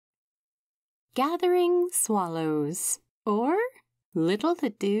Gathering Swallows, or Little to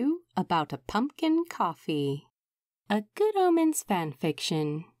Do About a Pumpkin Coffee. A Good Omens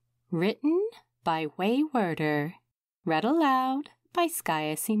fanfiction, written by Waywarder, read aloud by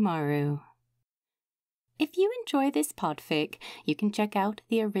SkyAsimaru. If you enjoy this podfic, you can check out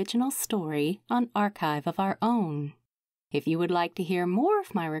the original story on Archive of Our Own. If you would like to hear more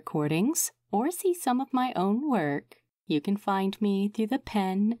of my recordings or see some of my own work, you can find me through the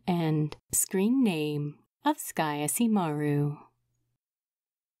pen and screen name of SkyAsimaru.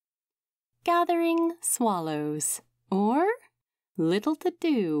 Gathering Swallows, or Little to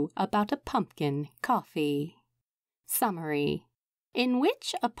Do About a Pumpkin Coffee. Summary: in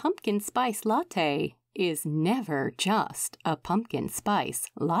which a pumpkin spice latte is never just a pumpkin spice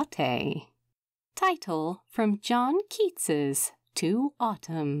latte. Title from John Keats's To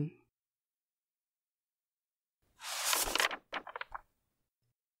Autumn.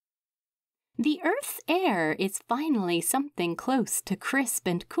 The earth's air is finally something close to crisp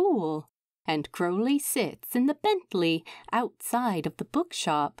and cool, and Crowley sits in the Bentley outside of the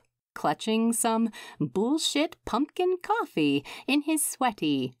bookshop, clutching some bullshit pumpkin coffee in his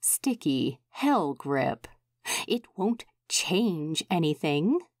sweaty, sticky hell grip. It won't change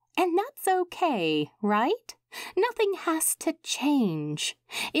anything, and that's okay, right? Nothing has to change.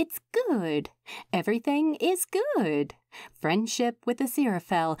 It's good. Everything is good. Friendship with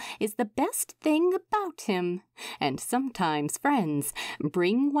Aziraphale is the best thing about him, and sometimes friends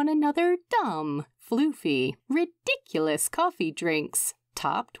bring one another dumb, floofy, ridiculous coffee drinks,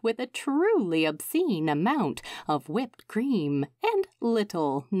 topped with a truly obscene amount of whipped cream and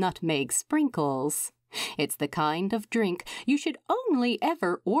little nutmeg sprinkles. It's the kind of drink you should only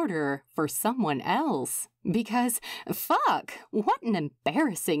ever order for someone else, because, fuck, what an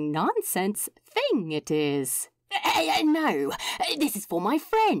embarrassing nonsense thing it is. No, this is for my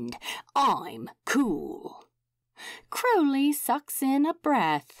friend. I'm cool. Crowley sucks in a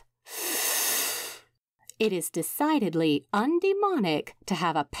breath. It is decidedly undemonic to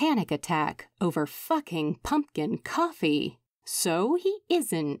have a panic attack over fucking pumpkin coffee. So he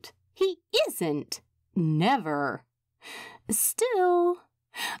isn't. He isn't. Never. Still,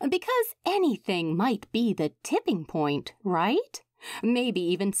 because anything might be the tipping point, right? Maybe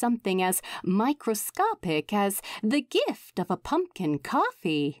even something as microscopic as the gift of a pumpkin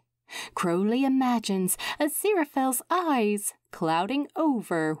coffee. Crowley imagines Aziraphale's eyes clouding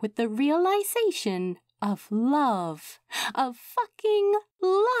over with the realization of love. Of fucking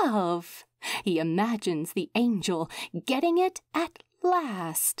love. He imagines the angel getting it at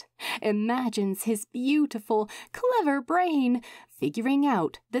last. Imagines his beautiful, clever brain figuring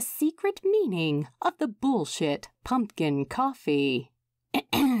out the secret meaning of the bullshit pumpkin coffee.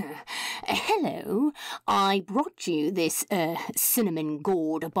 Hello, I brought you this, cinnamon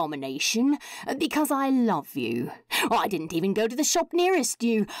gourd abomination because I love you. I didn't even go to the shop nearest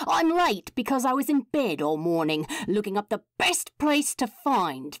you. I'm late because I was in bed all morning looking up the best place to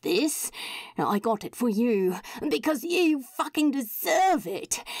find this. I got it for you because you fucking deserve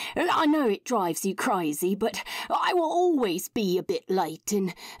it. I know it drives you crazy, but I will always be a bit late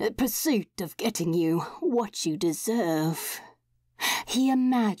in pursuit of getting you what you deserve. He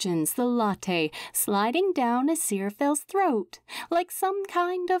imagines the latte sliding down Aziraphale's throat like some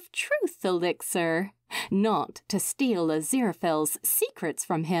kind of truth elixir. Not to steal Aziraphale's secrets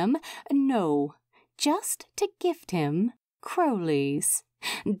from him, no, just to gift him Crowley's.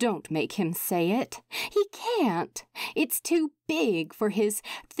 Don't make him say it. He can't. It's too big for his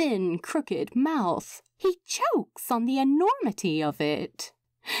thin, crooked mouth. He chokes on the enormity of it.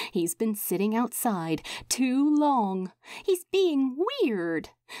 He's been sitting outside too long. He's being weird.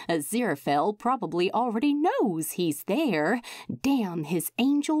 Aziraphale probably already knows he's there. Damn his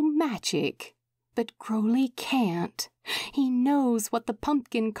angel magic. But Crowley can't. He knows what the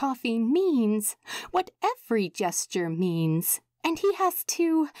pumpkin coffee means, what every gesture means. And he has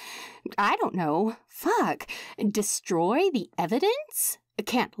to, I don't know, destroy the evidence?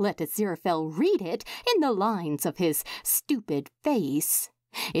 Can't let Aziraphale read it in the lines of his stupid face.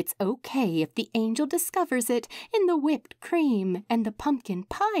 It's okay if the angel discovers it in the whipped cream and the pumpkin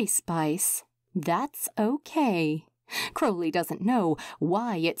pie spice. That's okay. Crowley doesn't know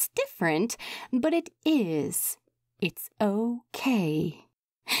why it's different, but it is. It's okay.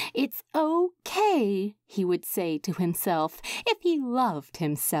 It's okay, he would say to himself if he loved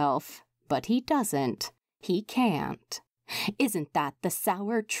himself. But he doesn't. He can't. Isn't that the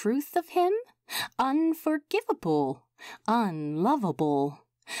sour truth of him? Unforgivable. Unlovable.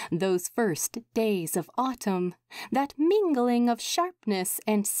 Those first days of autumn, that mingling of sharpness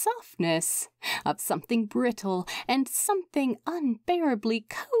and softness, of something brittle and something unbearably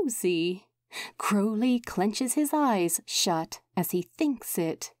cozy. Crowley clenches his eyes shut as he thinks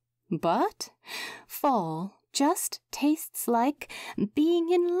it. But fall just tastes like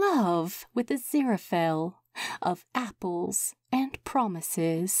being in love with a Aziraphale of apples and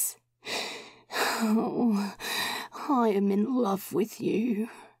promises. Oh, I am in love with you,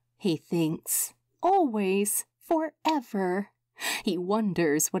 he thinks. Always, forever. He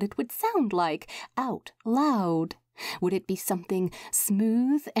wonders what it would sound like out loud. Would it be something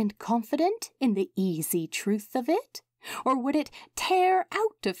smooth and confident in the easy truth of it? Or would it tear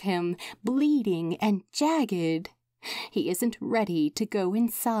out of him, bleeding and jagged? He isn't ready to go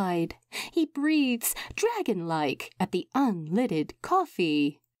inside. He breathes dragon-like at the unlidded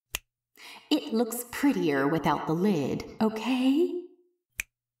coffee. It looks prettier without the lid, okay?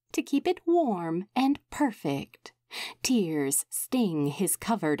 To keep it warm and perfect. Tears sting his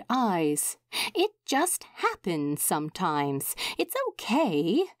covered eyes. It just happens sometimes. It's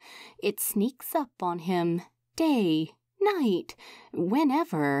okay. It sneaks up on him. Day, night,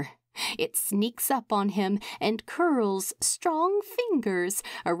 whenever. It sneaks up on him and curls strong fingers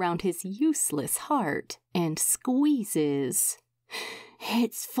around his useless heart and squeezes.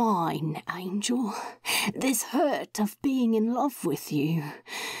 It's fine, Angel. This hurt of being in love with you.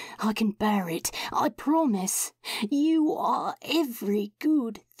 I can bear it, I promise. You are every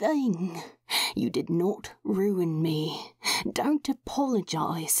good thing. You did not ruin me. Don't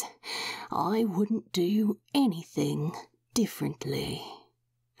apologize. I wouldn't do anything differently.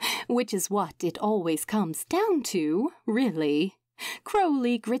 Which is what it always comes down to, really.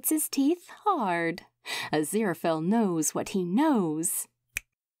 Crowley grits his teeth hard. Aziraphale knows what he knows.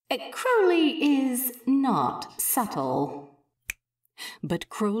 Crowley is not subtle. But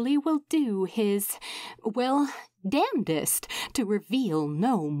Crowley will do his, well, damnedest to reveal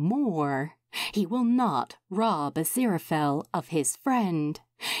no more. He will not rob Aziraphale of his friend.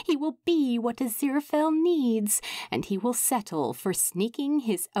 He will be what Aziraphale needs, and he will settle for sneaking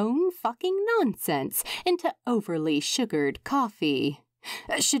his own fucking nonsense into overly sugared coffee.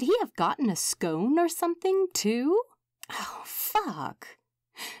 Should he have gotten a scone or something, too? Oh, fuck.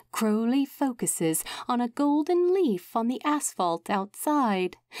 Crowley focuses on a golden leaf on the asphalt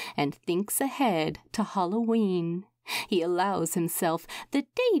outside and thinks ahead to Halloween. He allows himself the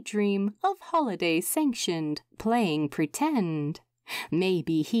daydream of holiday-sanctioned playing pretend.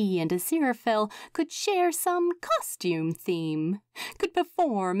 Maybe he and Aziraphale could share some costume theme, could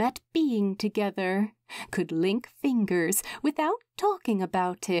perform at being together, could link fingers without talking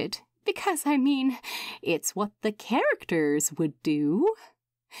about it, because, it's what the characters would do.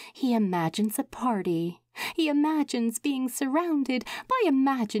 He imagines a party. He imagines being surrounded by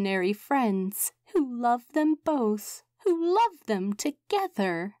imaginary friends who love them both, who love them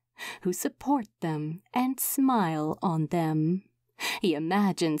together, who support them and smile on them. He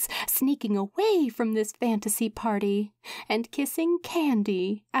imagines sneaking away from this fantasy party and kissing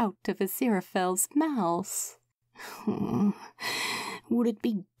candy out of Aziraphale's mouth. Would it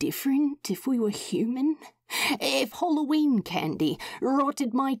be different if we were human? If Halloween candy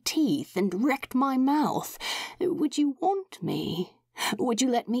rotted my teeth and wrecked my mouth, would you want me? Would you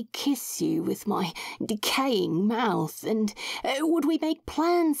let me kiss you with my decaying mouth? And would we make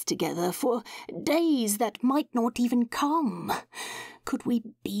plans together for days that might not even come? Could we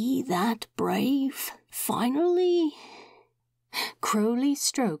be that brave, finally? Crowley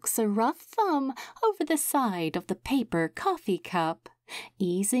strokes a rough thumb over the side of the paper coffee cup,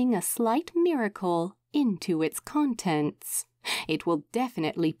 easing a slight miracle into its contents. It will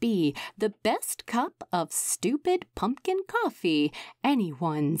definitely be the best cup of stupid pumpkin coffee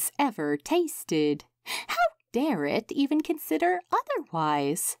anyone's ever tasted. How dare it even consider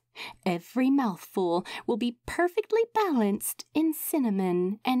otherwise? Every mouthful will be perfectly balanced in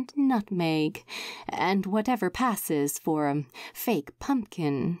cinnamon and nutmeg, and whatever passes for a fake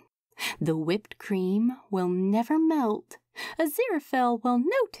pumpkin. The whipped cream will never melt. Aziraphale will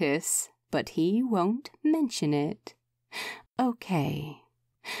notice, but he won't mention it. Okay.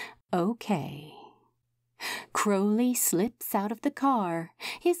 Crowley slips out of the car,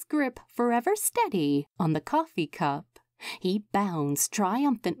 his grip forever steady on the coffee cup. He bounds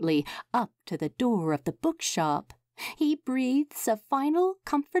triumphantly up to the door of the bookshop. He breathes a final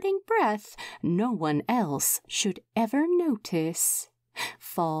comforting breath no one else should ever notice.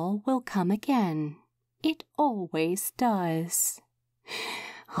 Fall will come again. It always does.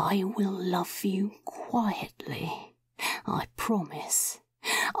 I will love you quietly, I promise.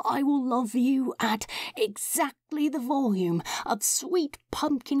 I will love you at exactly the volume of sweet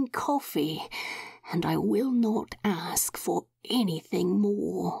pumpkin coffee, and I will not ask for anything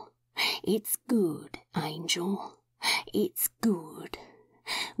more. It's good, Angel. It's good.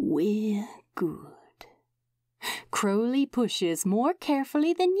 We're Good. Crowley pushes more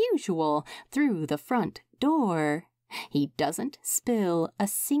carefully than usual through the front door. He doesn't spill a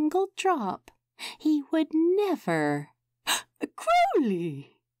single drop. He would never.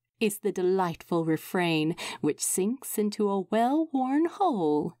 Crowley! Is the delightful refrain which sinks into a well-worn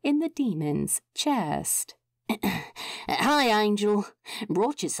hole in the demon's chest. Hi, Angel.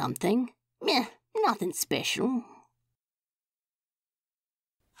 Brought you something. Nothing special.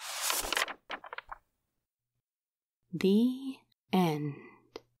 The end.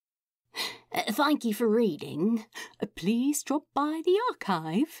 Thank you for reading. Please drop by the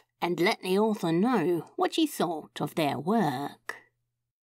archive and let the author know what you thought of their work.